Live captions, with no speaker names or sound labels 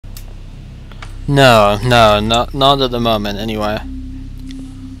No, not at the moment, anyway. I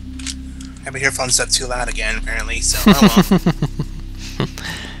have my earphones up too loud again, apparently, so oh well.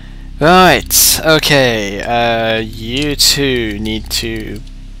 Right, okay, you two need to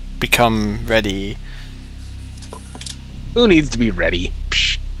become ready. Who needs to be ready?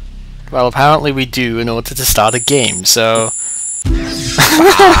 Psh. Well, apparently we do in order to start a game, so...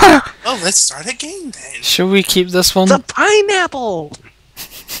 Oh, let's start a game then. Should we keep this one? The pineapple!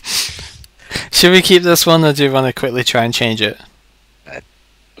 Should we keep this one, or do you want to quickly try and change it? I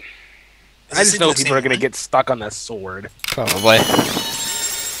just know people are going to get stuck on that sword. Probably.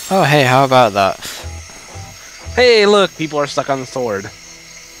 Oh, hey, how about that? Hey, look, people are stuck on the sword.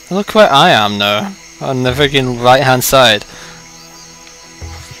 Look where I am now, on the freaking right-hand side.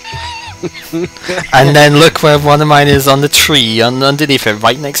 And then look where one of mine is on the tree, underneath it,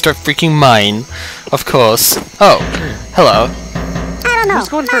 right next to a freaking mine. Of course. Oh, hello. I don't know. Who's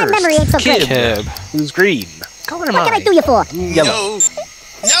going My first? memory ain't so Kib. great. Kib. Who's green? Color am What can I do you for? Yellow.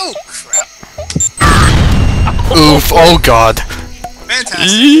 No! Crap. Oof, oh god.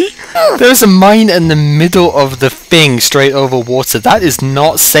 Fantastic. There's a mine in the middle of the thing, straight over water. That is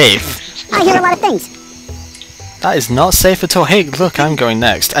not safe. I hear a lot of things. That is not safe at all. Hey, look, I'm going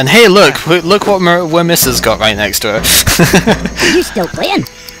next. And hey, look what where Mrs. got right next to her. Are you still playing?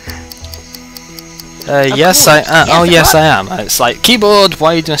 Yes, I am. Oh, yes, I am. It's like, keyboard,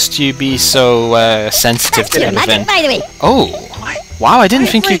 why must you be so sensitive to Pure magic, everything? by the way. Oh, wow! I didn't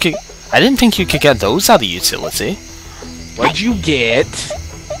think you could. I didn't think you could get those out of utility. What'd you get?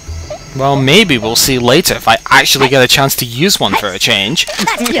 Well, maybe we'll see later if I actually get a chance to use one for a change.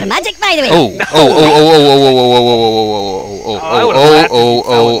 That's pure magic, by the way. Oh,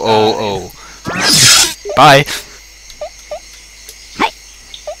 oh. Bye.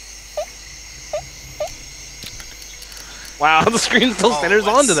 Wow, the screen still centers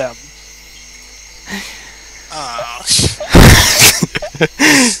onto them. Oh.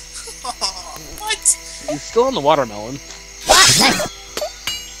 What? He's still on the watermelon. The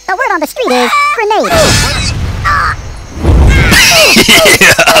word on the street is grenade.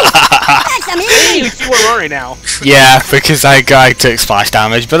 That's amazing. You see where Rory now. Yeah, because I took splash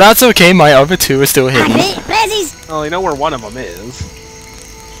damage, but that's okay. My other two are still I hidden. hate Prezzies. Oh, you know where one of them is.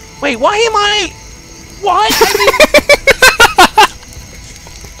 Wait, why am I? What?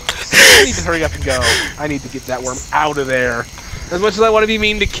 I need to hurry up and go. I need to get that worm out of there. As much as I want to be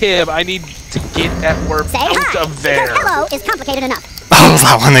mean to Kib, I need to get that worm Say out hi, of there. because hello is complicated enough. Oh,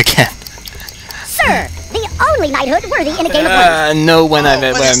 that one again. Sir, the only knighthood worthy in a game of words. No, when I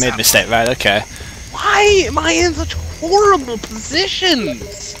made a mistake. Right, okay. Why am I in such horrible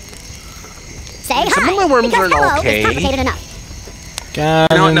positions? Say Some hi, of my worms because are hello okay. is complicated enough. No,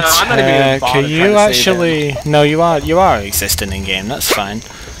 I'm not even gonna bother Can trying you to actually? No, you are existing in game. That's fine.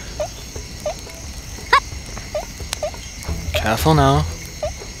 Careful now.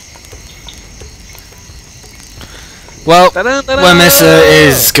 Well, Wemissa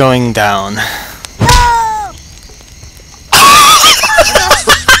is going down. No! Oh,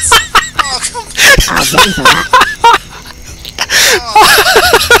 come I'll get you for that.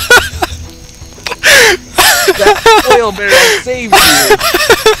 That oil barrel saved you.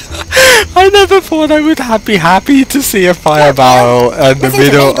 I never thought I would be happy to see a fire barrel in the Listen to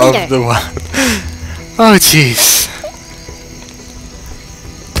middle me, of leader. the world. Oh, jeez.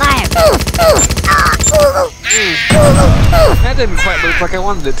 Fire. That didn't quite look like I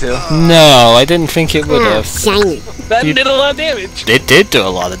wanted it to. No, I didn't think it would have. Shiny. That You- did a lot of damage. It did do a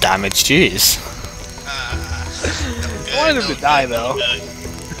lot of damage, jeez. I wanted him to die though.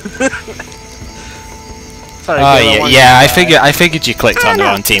 Sorry, Oh Kib, yeah, wanted yeah. him to die. I figured you clicked on the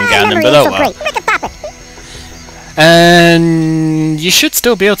wrong team, My Ganon, memory but ain't oh so well. great. Pick a topic. And you should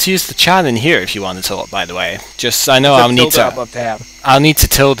still be able to use the chat in here if you want to talk. By the way, just I know I'll need Tilde up to. up tab. I'll need to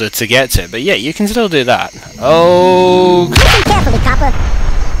tilde to get to, it, but yeah, you can still do that. Oh, Listen carefully, copper.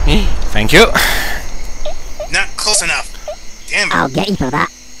 thank you. Not close enough. Damn it. I'll get you for that.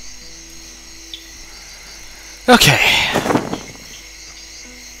 Okay.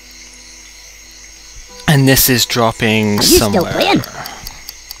 And this is dropping Are you still somewhere. playing?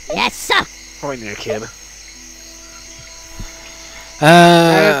 Yes, sir. Right near Kib.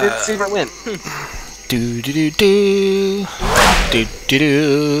 Let's see where it went. Do do do do do do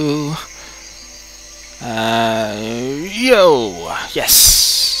do. Yo,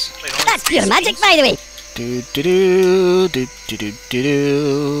 yes. That's pure magic, by the way. Do do do do do do do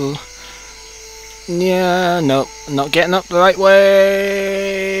do. Yeah, no, not getting up the right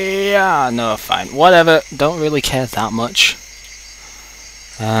way. Yeah, no, fine, whatever. Don't really care that much.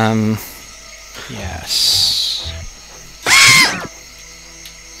 Yes.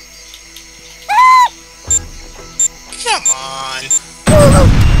 Come on.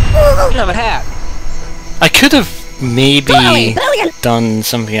 You have a hat. I could have maybe Brilliant. done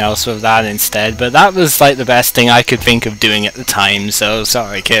something else with that instead, but that was like the best thing I could think of doing at the time, so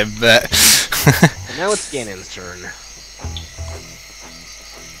sorry kid, but... And now it's Ganon's turn.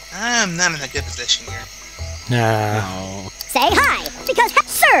 I'm not in a good position here. No. Say hi, because,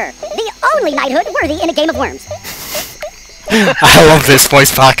 sir, the only knighthood worthy in a game of worms. I love this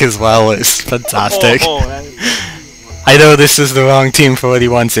voice pack as well, it's fantastic. That is... I know this is the wrong team for what he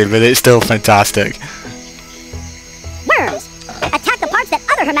wanted, but it's still fantastic. Worms. Attack the parts that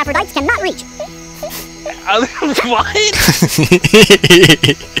other hermaphrodites cannot reach. What?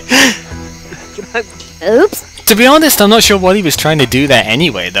 Oops. To be honest, I'm not sure what he was trying to do there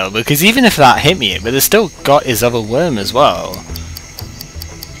anyway, though, because even if that hit me, but it's still got his other worm as well.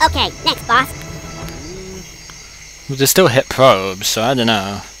 Okay, next, boss. But they still hit probes, so I don't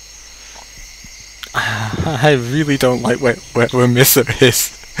know. I really don't like where Missa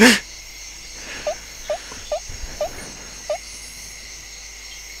is.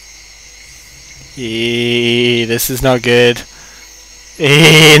 This is not good.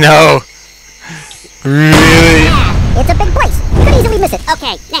 No! Really? It's a big place. You could easily miss it.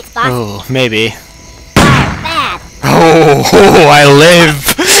 Okay, next, boss. Oh, maybe. Bad. Oh, I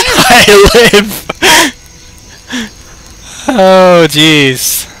live! I live! Oh,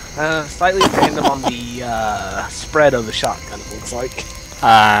 jeez. Slightly random on the spread of the shotgun, it looks like.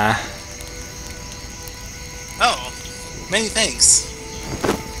 Oh, many thanks.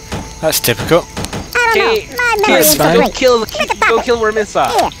 That's typical. I don't know. My memory That's is so fine. great. Go kill Worm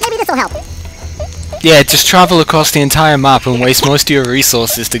inside. Here, maybe this'll help. Yeah, just travel across the entire map and waste most of your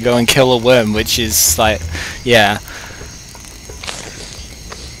resources to go and kill a worm, which is like, yeah.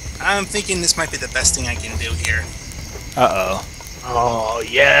 I'm thinking this might be the best thing I can do here. Uh-oh. Oh,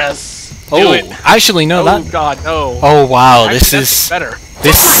 yes! Do Oh, it. actually, no, Oh that... god, no. Oh, wow, Actually, this that's is... better.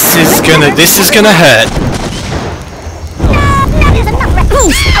 This is gonna hurt. That is enough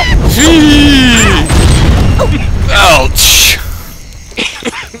Ouch!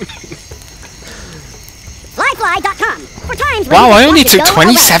 Flyfly.com for times when Wow, you I just only want to took go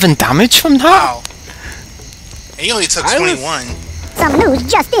 27 damage from that? Wow. And he only took I was- 21. away. Some news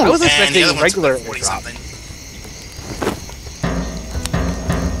just in. I was And the expecting other one regular took 40 drop. something.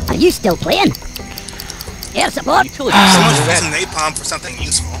 Are you still playing? Yeah, support. Utility. Someone's using napalm for something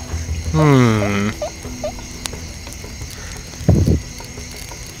useful.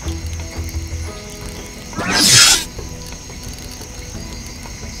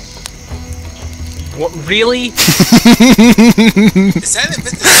 What, really? Is that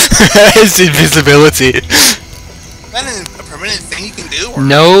invisibility? It's invisibility. Is that a permanent thing you can do? Or?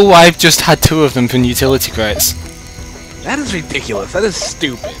 No, I've just had 2 of them from utility crates. That is ridiculous. That is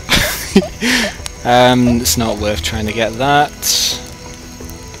stupid. It's not worth trying to get that.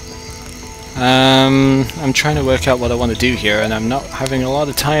 I'm trying to work out what I want to do here, and I'm not having a lot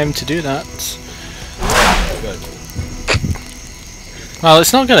of time to do that. Good. Well,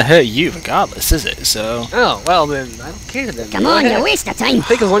 it's not going to hurt you regardless, is it? So... Oh, well then, I don't care then. Come Go on, ahead. you waste of time.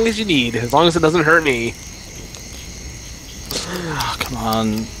 Take as long as you need, as long as it doesn't hurt me. Oh, come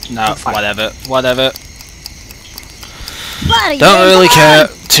on. No, I'm fine. whatever. What are you Don't doing? really Come on.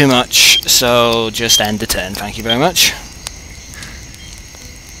 care too much, so just end the turn. Thank you very much.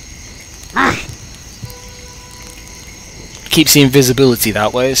 Ah, Keeps the invisibility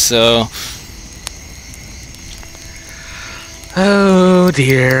that way, so... Oh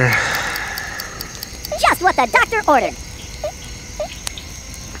dear. just what the doctor ordered.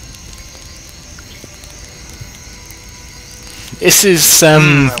 This is, I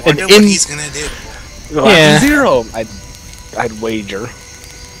an wonder what he's gonna do. Well, Yeah. after 0, I'd wager.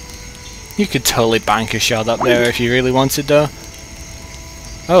 You could totally bank a shot up there if you really wanted, though.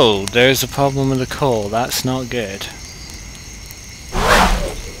 Oh, there's a problem with the coal. That's not good.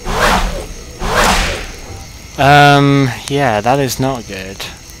 Yeah, that is not good.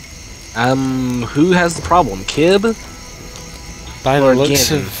 Who has the problem? Kib? By the Or looks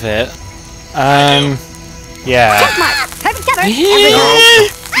Ganon? of it, yeah. Check mark. Perfect cover. Yeah.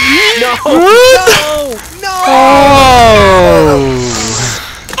 No! No! Oh!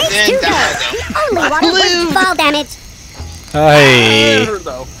 Then H2 die, go. Only water with fall damage. Hey. Hurt,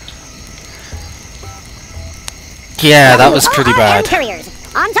 though. Yeah, that was pretty WRRM bad. Couriers.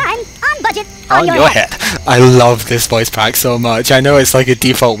 On time, on budget, On your head. I love this voice pack so much. I know it's like a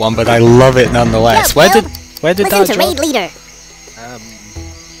default one, but I love it nonetheless. Go, Where Bill. did Listen that to drop? raid leader.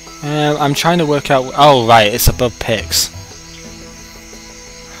 I'm trying to work out. Oh, right, it's above picks.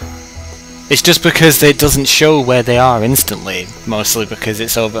 It's just because it doesn't show where they are instantly, mostly because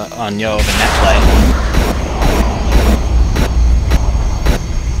it's over on your over net play.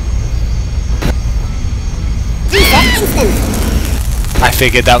 instant. I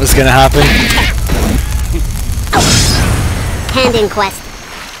figured that was gonna happen. Hand in quest.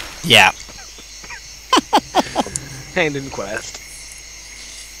 Yeah. Hand in quest.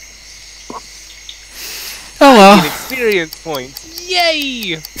 Oh Get well. experience points.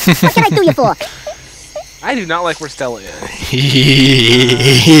 Yay! What can I do you for? I do not like where Stella is.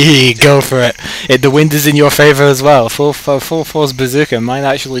 Go for it. The wind is in your favor as well. Full force bazooka might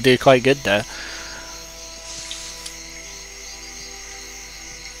actually do quite good there.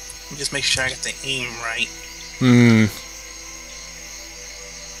 Just make sure I get the aim right. Hmm.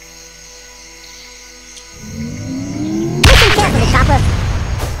 Listen carefully, Copper.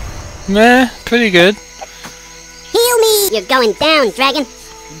 Meh, pretty good. Heal me. You're going down, Dragon.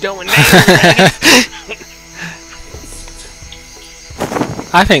 Going down, Dragon.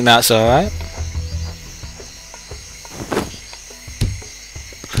 I think that's alright.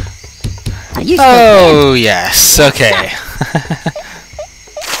 Are you Oh, yes, okay.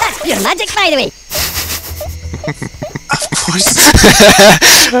 That's your magic battery. Of course.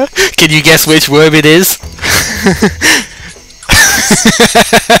 Can you guess which worm it is?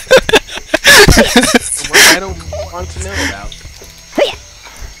 The one I don't want to know about.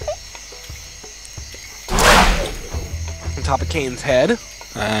 On top of Kane's head.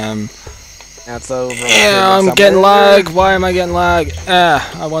 That's over. Yeah, I'm getting lag. Why am I getting lag?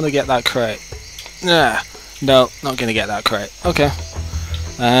 I want to get that crate. No, not gonna get that crate. Okay.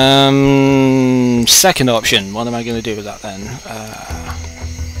 Second option. What am I gonna do with that then?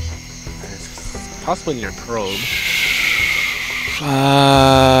 Possibly in your probe.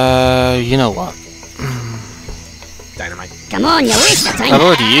 You know what? Dynamite. Come on, you waste the time. I've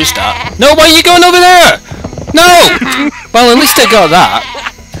already used that. No, why are you going over there? No! Well, at least I got that.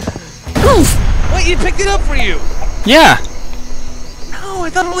 Wait, you picked it up for you! Yeah. No, I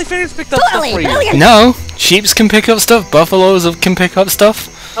thought only fairies picked up Totally stuff for you. brilliant. No. Sheeps can pick up stuff. Buffaloes can pick up stuff.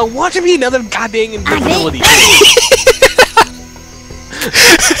 Oh, watch him be another goddamn invisibility.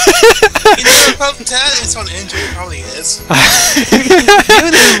 You never felt that? It's on injury, it probably is. Give him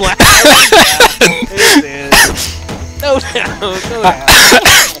laugh. It is. No doubt, no doubt.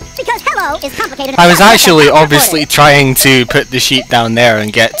 Because hello is complicated. I was actually obviously trying to put the sheep down there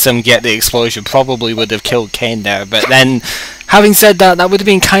and get the explosion. Probably would have killed Kane there, but then, having said that, that would have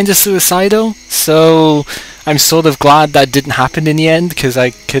been kind of suicidal. So I'm sort of glad that didn't happen in the end, because I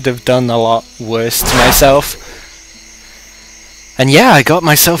could have done a lot worse to myself. And yeah, I got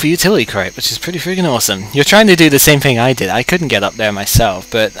myself a utility crate, which is pretty freaking awesome. You're trying to do the same thing I did. I couldn't get up there myself,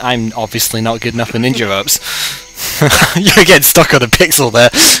 but I'm obviously not good enough with ninja ropes. You're getting stuck on a pixel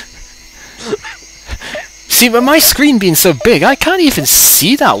there. See, but my screen being so big, I can't even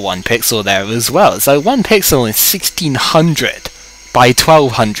see that one pixel there as well. It's like one pixel in 1600 by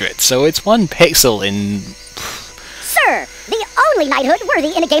 1200, so it's one pixel in... Sir, the only knighthood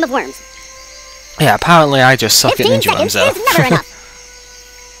worthy in a game of worms. Yeah, apparently I just suck at 15 ninja worms seconds though. is never enough.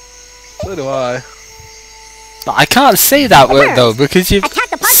 So do I. But I can't say that word though, because you've Attack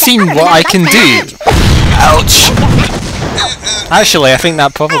the podcast seen harder what than I that can do. Ouch! Actually, I think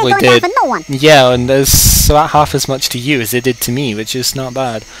that probably I ain't going did. down for no one. Yeah, and there's about half as much to you as it did to me, which is not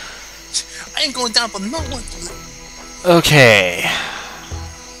bad. I ain't going down for no one. Okay.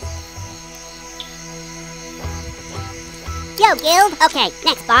 Yo, guild. Okay,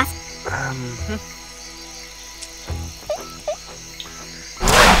 next boss.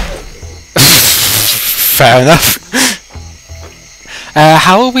 Fair enough.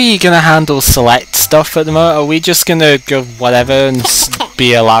 How are we gonna handle select stuff at the moment? Are we just gonna go whatever and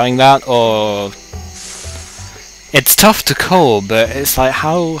be allowing that, or it's tough to call, but it's like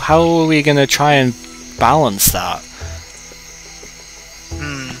how are we gonna try and balance that?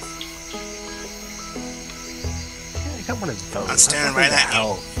 I got one of those. I'm staring right at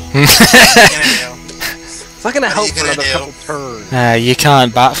you. It's not gonna help you for gonna another do? couple turns. You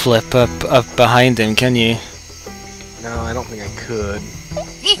can't backflip up behind him, can you? No, I don't think I could.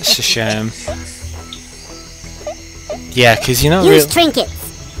 It's a shame. Yeah, because you're not Use really... trinkets.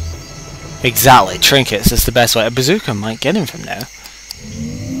 Exactly, trinkets is the best way. A bazooka might get him from there.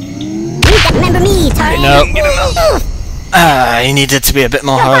 You got remember me, Tari. No. He needed to be a bit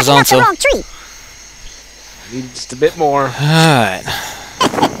more You're barking up the horizontal. wrong tree. Need just a bit more. Alright.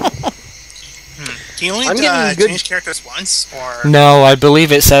 Can you only I'm getting good- change characters once, or No, I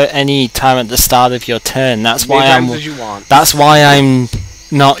believe it's at any time at the start of your turn. That's Many why times as you want. That's why I'm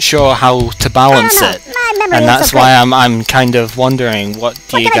not sure how to balance I don't it. know. My memory And is that's so why I'm kind of wondering what do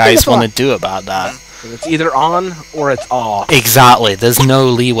What you can I do guys this want to for? do about that? And it's either on or it's off. Exactly. There's no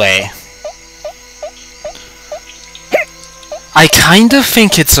leeway. I kind of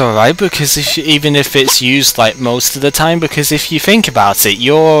think it's alright because even if it's used like most of the time, because if you think about it,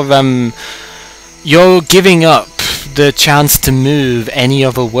 you're giving up the chance to move any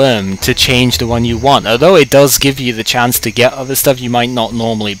other worm to change the one you want. Although it does give you the chance to get other stuff you might not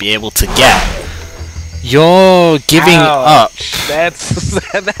normally be able to get. You're giving up. That's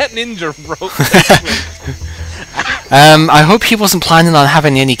that ninja broke. I hope he wasn't planning on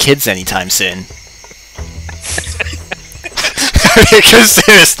having any kids anytime soon. Because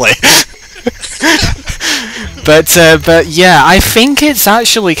seriously. But yeah, I think it's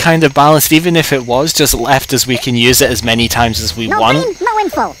actually kind of balanced, even if it was just left as we can use it as many times as we want. No green, no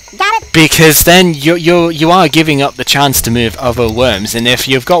info. Got it? Because then you are giving up the chance to move other worms, and if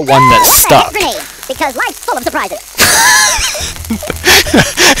you've got one that's stuck. Grenade, because life's full of surprises.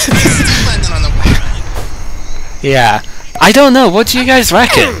 Landing on the wall. Yeah. I don't know, what do you guys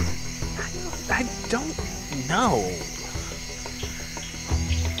reckon? I don't know.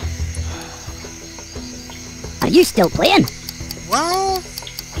 Are you still playing? Well,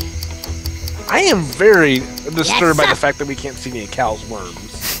 I am very disturbed by sir. the fact that we can't see any Cal's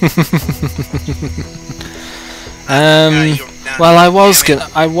worms. Well, I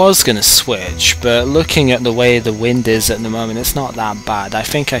was gonna switch, but looking at the way the wind is at the moment, it's not that bad. I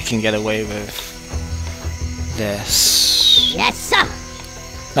think I can get away with this. Yes, sir.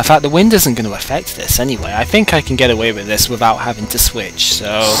 In fact, the wind isn't going to affect this anyway. I think I can get away with this without having to switch, so...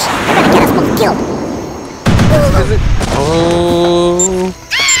 I better get us both killed. Oh...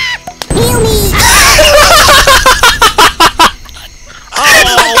 Heal me!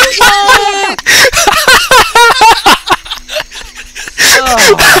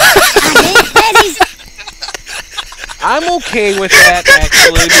 I'm okay with that,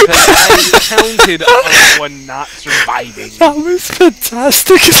 actually, because I counted on one not surviving. That was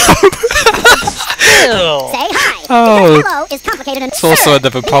fantastic! Say hi. Oh. Because hello is complicated and It's also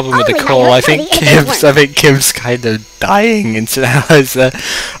another problem with the call. I think Kim's kind of dying into now.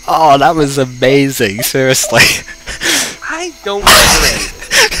 Oh, that was amazing, seriously. I don't agree.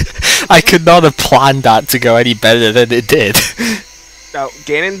 I could not have planned that to go any better than it did. No,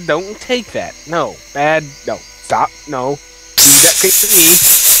 Ganon, don't take that. No, bad, no. Stop, no. Leave that crate to me.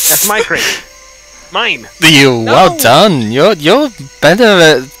 That's my crate. Mine. Well done. You're better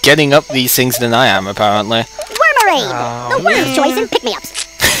at getting up these things than I am, apparently. Wormerade! Oh, the worm's choice in pick-me-ups.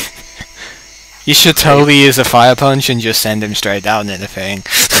 You should totally use a fire punch and just send him straight down in the thing.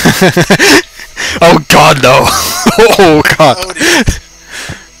 Oh god, no! Oh god!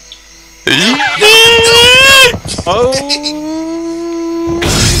 Oh.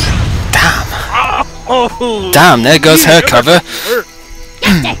 Damn! Oh. Damn, there goes her cover.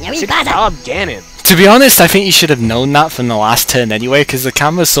 Good job, Ganon. To be honest, I think you should have known that from the last turn anyway, because the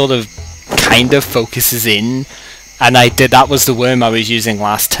camera sort of, kind of focuses in, and that was the worm I was using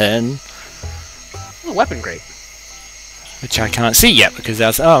last turn. Oh, weapon crate. Which I can't see yet, because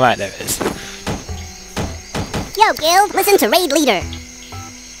that's, oh right, there it is. Yo, Gil, listen to Raid Leader.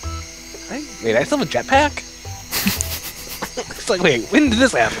 Wait, I still have a jetpack? It's like, wait, when did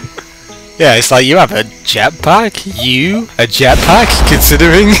this happen? Yeah, it's like, you have a jetpack? You? A jetpack?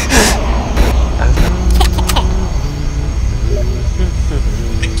 Considering?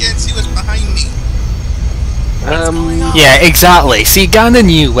 I can't see what's behind me. What's going on? Yeah, exactly. See, Ganon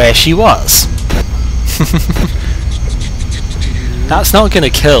knew where she was. That's not gonna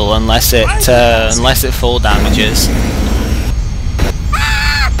kill unless it full damages.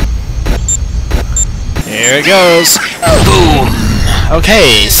 Here it goes. Boom.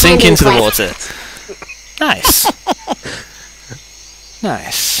 Okay, sink into the water. Nice.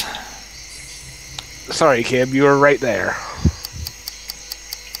 Nice. Sorry, Kib, you were right there.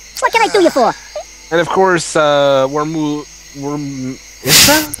 What can I do you for? And of course, is that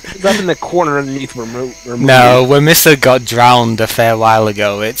up in the corner underneath Wormuli? No, Wormissa got drowned a fair while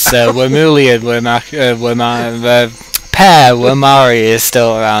ago. It's Wormuli and pair Wormari is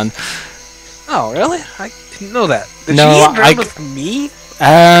still around. Oh, really? I didn't know that. Did No, she get drowned with me?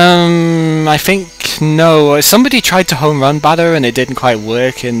 I think no. Somebody tried to home run bat her and it didn't quite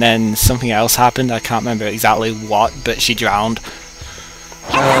work, and then something else happened. I can't remember exactly what, but she drowned.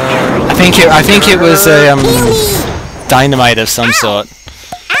 I think it was dynamite of some sort.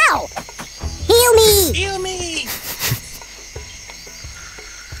 Ow! Heal me! Heal me!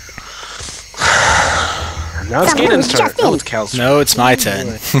 Now it's Ganon's turn. No, it's Cal's turn. No, it's my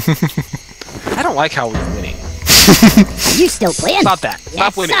turn. I don't like how we're winning. Are you still playing? Stop that. Stop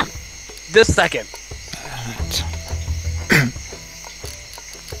Yes, winning. sir. This second.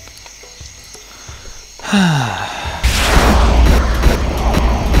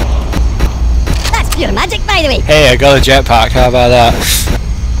 That's Your magic battery. Hey, I got a jetpack. How about that?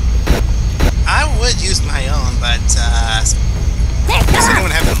 I would use my own, but There, come considering on.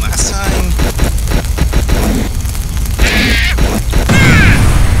 what happened last time,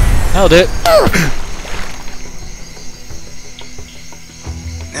 Held it.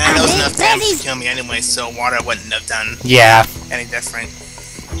 that was enough damage to kill me anyway, so water wouldn't have done Yeah. any different.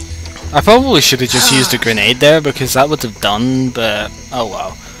 I probably should have just used a grenade there because that would have done, but oh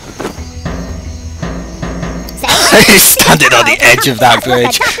well. Say He's standing on the edge of that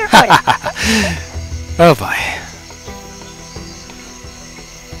bridge. Oh boy.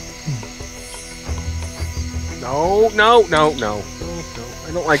 No, no, no, no.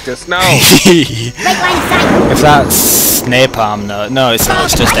 I don't like this. No. Break line of sight. If that's napalm, no, it's not.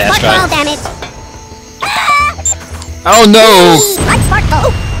 It's just Light spark ball airstrike. damage. Oh no! Light spark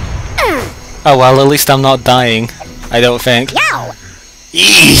ball. Oh well, at least I'm not dying. I don't think. Yow.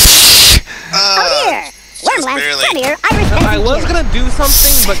 Yeesh! Oh dear. Wormland's barely. premier Irish I peasant was cheer. gonna do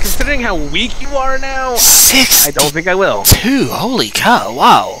something, but considering how weak you are now, 6 I don't think I will. 2, holy cow,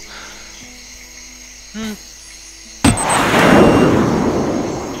 wow.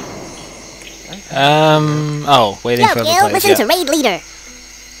 Oh, waiting Yo, for other Gil, players, listen yeah. to raid leader.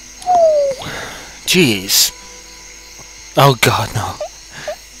 Jeez. Oh god, no.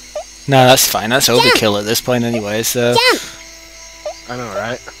 No, that's fine, that's overkill at this point anyway, so... Jump. I know,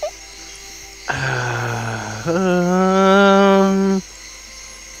 right?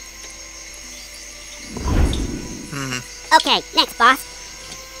 Okay, next boss.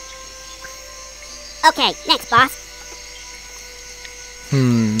 Okay, next boss.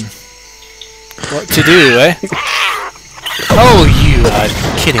 What to do, eh? Oh, you are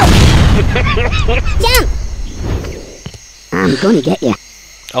kidding me. Jump. I'm gonna get you.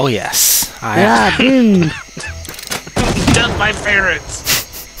 Oh yes, Just my favorites.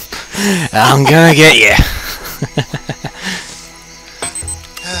 I'm gonna get you.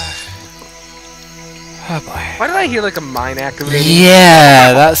 Oh boy. Why did I hear like a mine activating?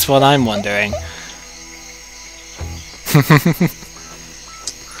 Yeah, that's what I'm wondering.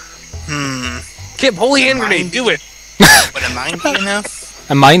 Kip, holy hand grenade, do it! Would a mine be enough?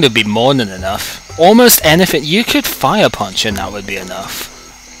 A mine would be more than enough. Almost anything. You could fire punch and that would be enough.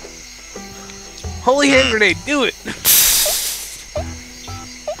 Holy hand grenade, do it!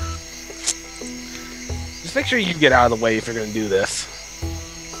 Just make sure you get out of the way if you're gonna do this.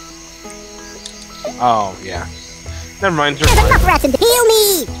 Oh, yeah. Never mind, There's just enough rats in the heal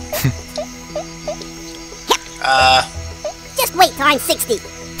me. Just wait till I'm 60.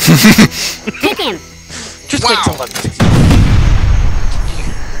 Hit him. just Wow. wait till I'm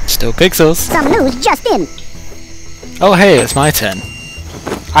Still pixels. Some news just in. Oh hey, it's my turn.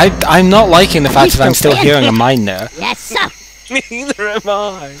 I'm not liking the fact that I'm still still hearing a mine there. Yes, sir. Neither am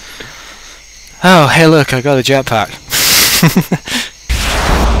I. Oh hey look, I got a jetpack.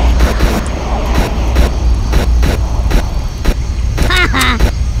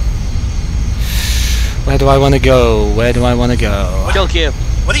 Where do I want to go? Where do I want to go? Kill Kip.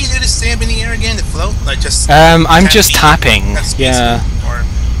 What do you do to stay up in the air again to float? Like just I'm tap just feet? tapping. That's Yeah. basic, or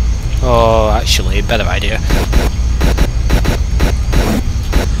Oh, actually, better idea.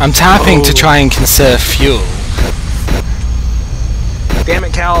 I'm tapping to try and conserve fuel. Damn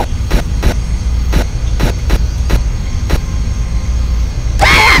it, Cal.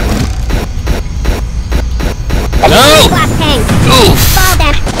 No! Blast tank. Oof! Ball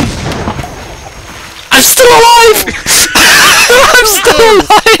damage. I'm still alive! I'm still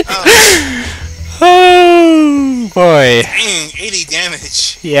alive! Oh boy. dang, 80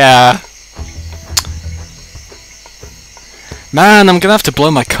 damage. Yeah. Man, I'm gonna have to blow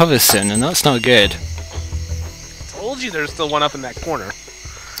my cover soon, and that's not good. Told you there's still one up in that corner.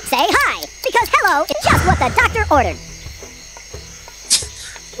 Say hi, because hello is just what the doctor ordered.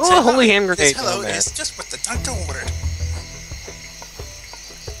 Oh, holy hand This grenade. hello down there. is just what the doctor ordered.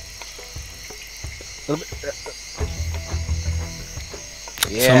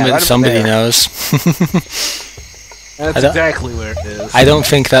 Yeah, right somebody over there. knows. That's I don't- exactly where it is. I don't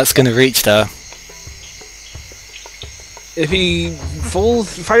think that's gonna reach though. If he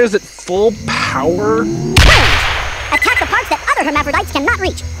fires at full power, Attack the parts that other hermaphrodites cannot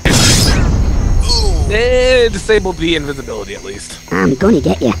reach. Ooh. disable the invisibility at least. I'm gonna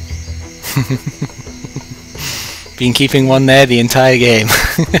get you. Been keeping one there the entire game.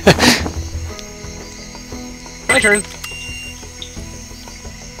 My turn.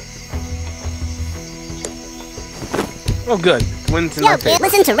 Oh, good. Wins in Yo, my kid, favor.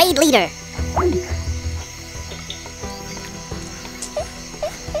 listen to raid leader.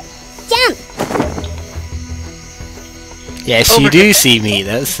 Jump. Yes, you do see me.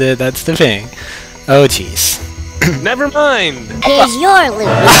 That's the thing. Oh jeez. Never mind. Here's your loot.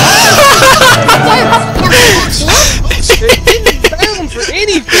 It didn't bound for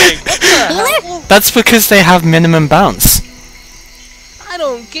anything. What the hell? That's because they have minimum bounce. I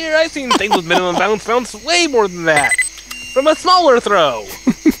don't care. I've seen things with minimum bounce way more than that. From a smaller throw.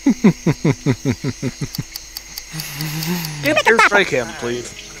 Get your strike him,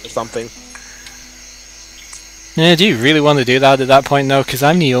 please, or something. Yeah, do you really want to do that at that point though? Because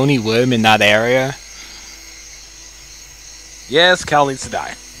I'm the only worm in that area. Yes, Cal needs to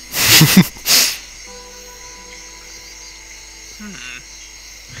die.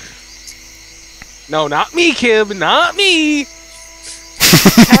 No, not me, Kib, not me.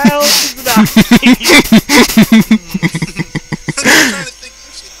 Cal needs to die. I'm trying to think what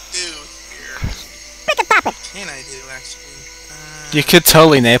we should do here. Pick a topic. What can I do, actually? You could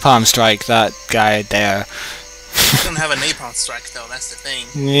totally napalm strike that guy there. I don't have a napalm strike, though. That's the thing.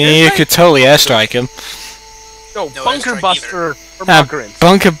 Yeah, you could totally airstrike him. No, No Bunker airstrike Buster or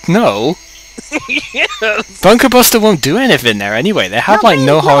Bunkerin. No. Yes. Bunker Buster won't do anything there anyway. They have like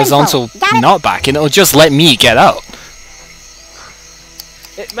no horizontal knockback and it'll just let me get out.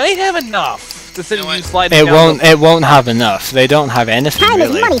 It might have enough to send You know you what? sliding It down won't. the- It won't have enough. They don't have anything Time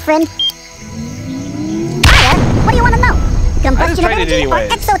really. is money, friend. Hiya, what do you want to know? Combustion of tried it energy or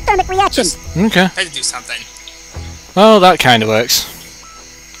anyways. exothermic reaction? Okay. I had to do something. Well, that kind of works.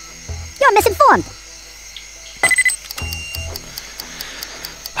 You're misinformed.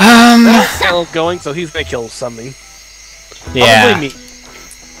 Cal's going, so he's gonna kill something. Yeah. Probably me.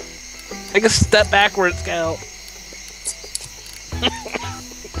 Take a step backwards, Cal.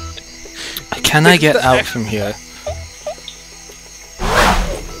 Can I get out from here?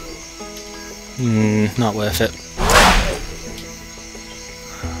 Not worth it.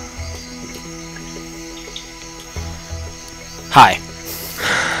 Hi.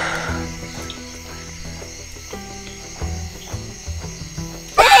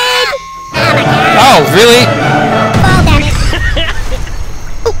 Oh, really? Fall damage.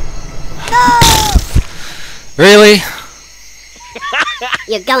 Really?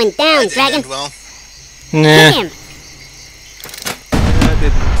 You're going down, That dragon. didn't end well. Hit Nah, him. I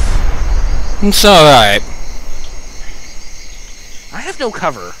didn't. it's alright. I have no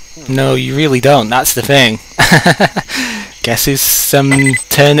cover. No, you really don't, that's the thing. Guess whose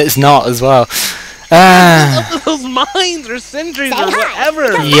turn it's not as well. Those mines or sentries Say or hi.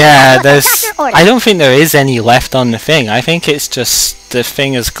 whatever. Yeah, there's... Faster order. I don't think there is any left on the thing. I think it's just the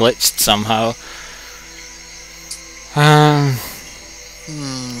thing has glitched somehow.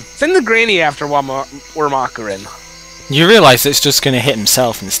 Send the granny after we're Makarin. You realise it's just going to hit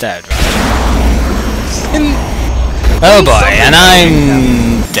himself instead, right? Send Oh boy, and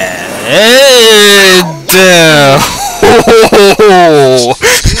I'm dead. You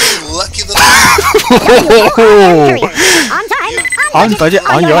lucky little... On time, On budget,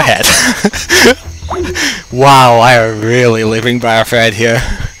 on your head. Wow, I am really living by a thread here.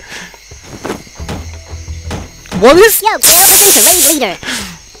 What is... Yo, Gail, looking to raise leader.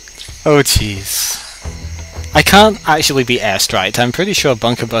 Oh jeez. I can't actually be airstriked. I'm pretty sure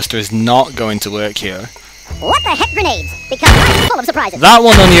Bunker Buster is not going to work here. What the heck, grenades? Because I'm full of surprises. That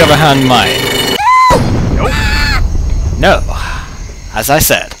one, on the other hand, might. No. As I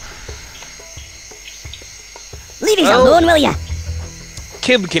said. Leave me Oh. alone, will ya?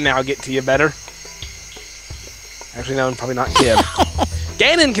 Kib can now get to you better. Actually, no, probably not Kib.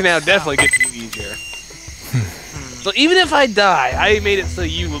 Ganon can now definitely get to you easier. So even if I die, I made it so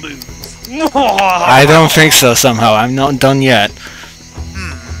you lose. I don't think so somehow. I'm not done yet.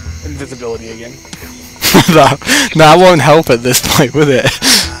 Invisibility again. that won't help at this point, will it?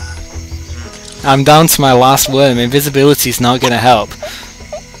 I'm down to my last worm. Invisibility's not gonna help.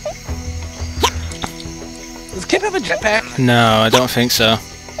 Does Kib have a jetpack? No, I don't think so.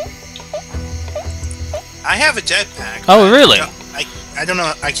 I have a jetpack. Oh, but really? I don't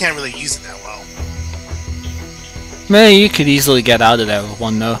know. I can't really use it that well. Man, you could easily get out of there with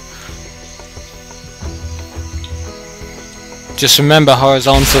one though. Just remember,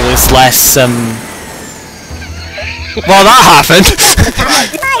 horizontal is less, Well, that happened!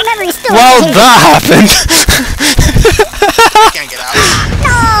 My memory's still Well, hazy. that happened! I can't get out.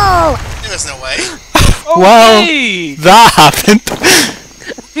 No! There's no way. Well, Okay. that happened!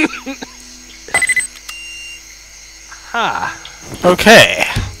 Ha. Okay.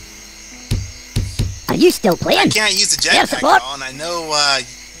 Are you still I playing? can't use the Yeah, jetpack support. at all, and I know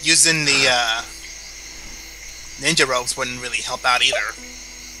using the ninja ropes wouldn't really help out either.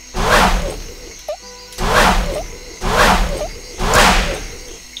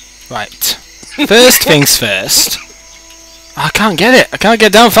 Right. First things first. I can't get it. I can't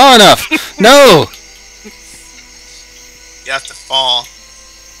get down far enough. No. You have to fall.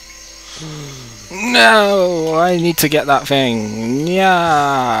 No, I need to get that thing.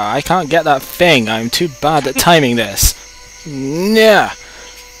 Yeah, I can't get that thing. I'm too bad at timing this. Yeah.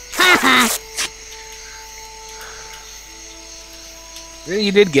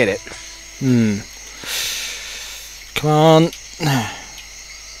 You did get it. Come on.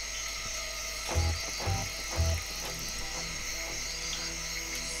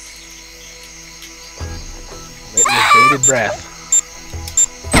 With bated breath.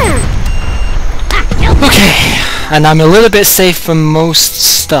 Okay, and I'm a little bit safe from most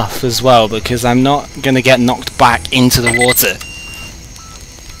stuff as well because I'm not gonna get knocked back into the water.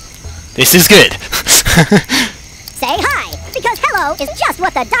 This is good. Say hi, because hello is just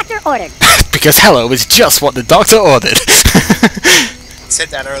what the doctor ordered. Because hello is just what the doctor ordered. Said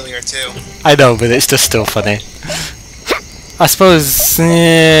that earlier too. I know, but it's just still funny. I suppose.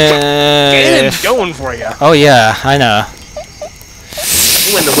 Ganon's going for you. Oh yeah, I know.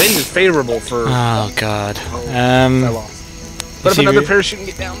 When the wind is favorable for. Oh god. I lost. Put up another parachute and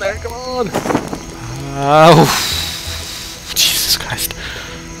get down there. Come on. Oh. Jesus Christ.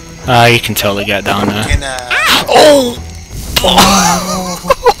 You can totally get down there. Oh!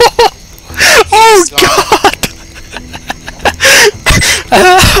 Oh god!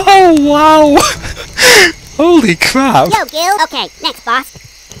 Oh wow! Holy crap! Yo, Gil. Okay, next, boss.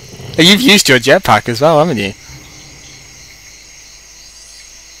 You've used your jetpack as well, haven't you?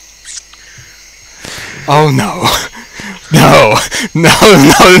 Oh no! No! No!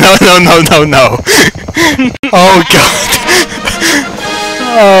 No! No! No! No! No! No! Oh god!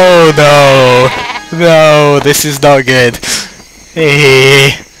 Oh no! No! This is not good.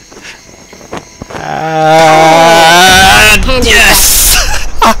 Hey. Yes!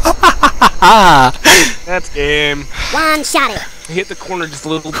 That's game. One shot it. I hit the corner just a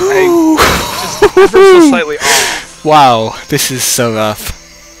little tight. Just ever so slightly off. Wow, this is so rough.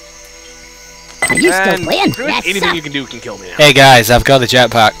 Are you still And playing? pretty much That anything sucks. you can do can kill me now. Hey guys, I've got a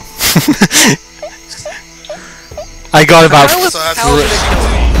jetpack. I got about. How is So that's Cal gonna kill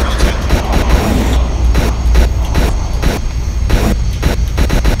me?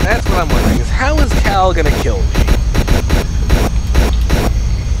 That's what I'm wondering, is how is Cal gonna kill me?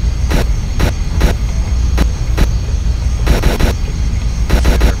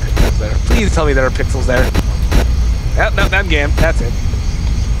 There are pixels there. Please tell me there are pixels there. Yep, no, that game. That's it.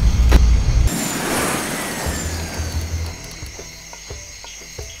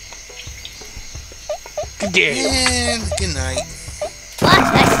 Good game. And good night. Watch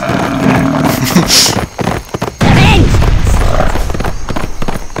this. Revenge.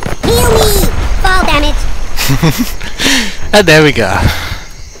 Heal me. Fall damage. And there we go.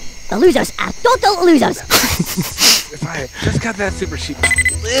 The losers are total losers. If I had just got that super sheet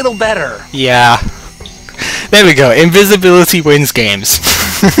a little better. Yeah. There we go. Invisibility wins games.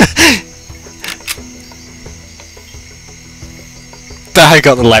 I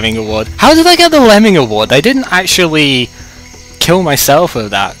got the Lemming Award. How did I get the Lemming Award? I didn't actually kill myself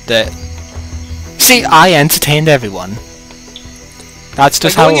with that. See, I entertained everyone. That's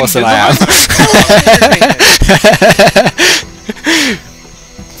just Like how going awesome I am.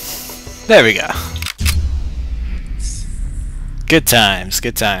 There we go. Good times,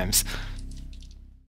 good times.